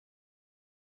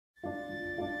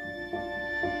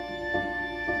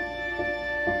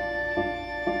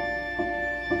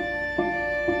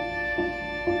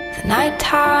Night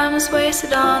time is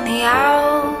wasted on the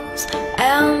owls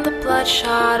and the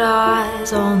bloodshot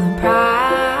eyes on the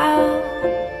prowl.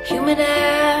 Humid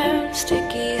air,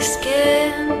 sticky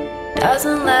skin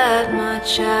doesn't let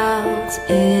much else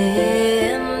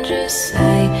in. Just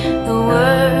say the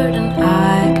word and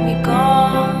I can be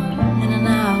gone in an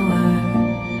hour.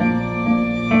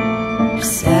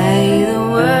 Just say the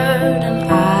word and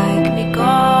I can be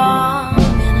gone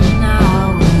in an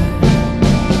hour.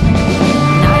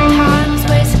 Nighttime is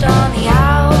wasted on the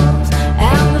owls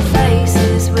and the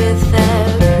faces with their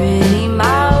pretty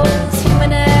mouths.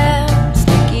 Human air,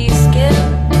 sticky skin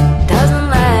doesn't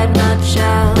let much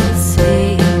else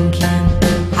sink in.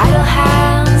 Idle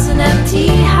hands, an empty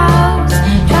house,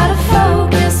 try to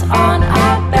focus on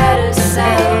our better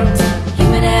selves.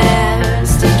 Human air,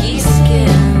 sticky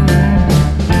skin.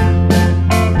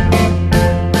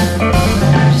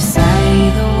 Just say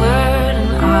the word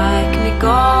and I can be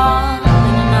gone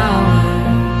in an hour.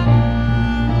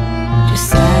 Just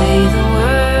say the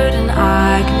word and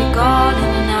I can be gone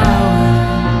in an hour.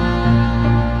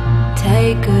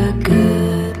 Take a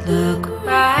good look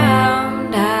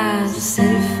around as the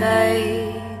city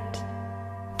fades.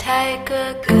 Take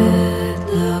a good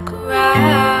look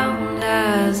around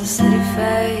as the city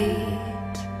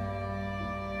fades.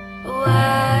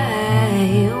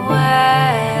 Away,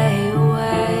 away,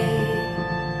 away.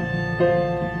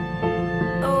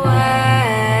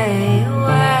 Away,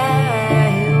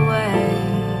 away, away.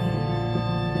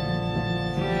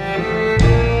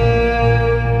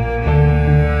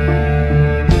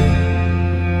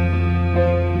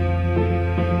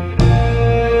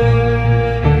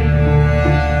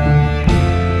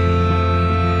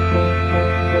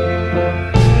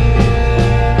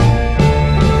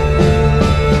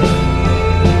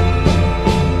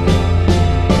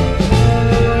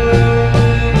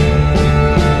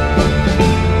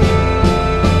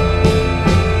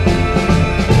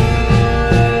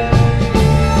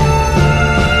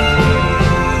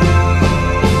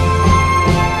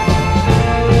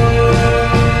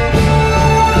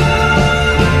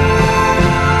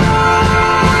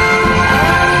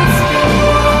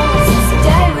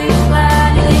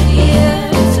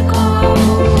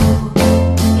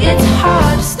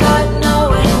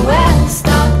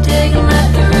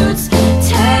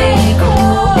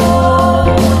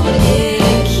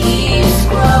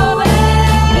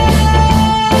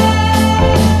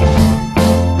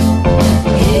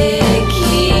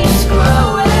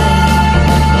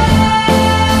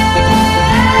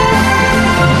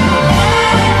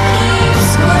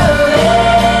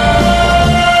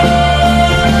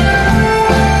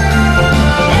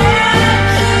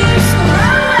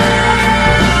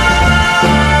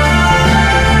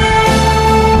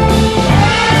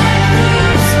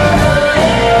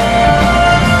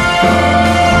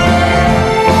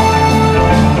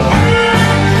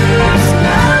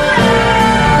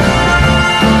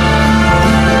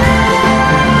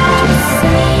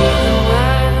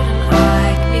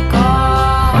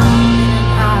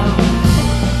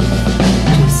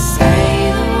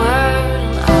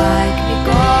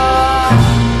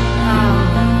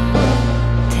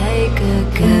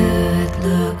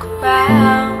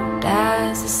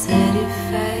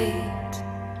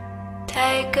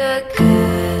 Take a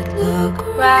good look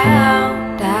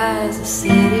around as the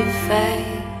city fades.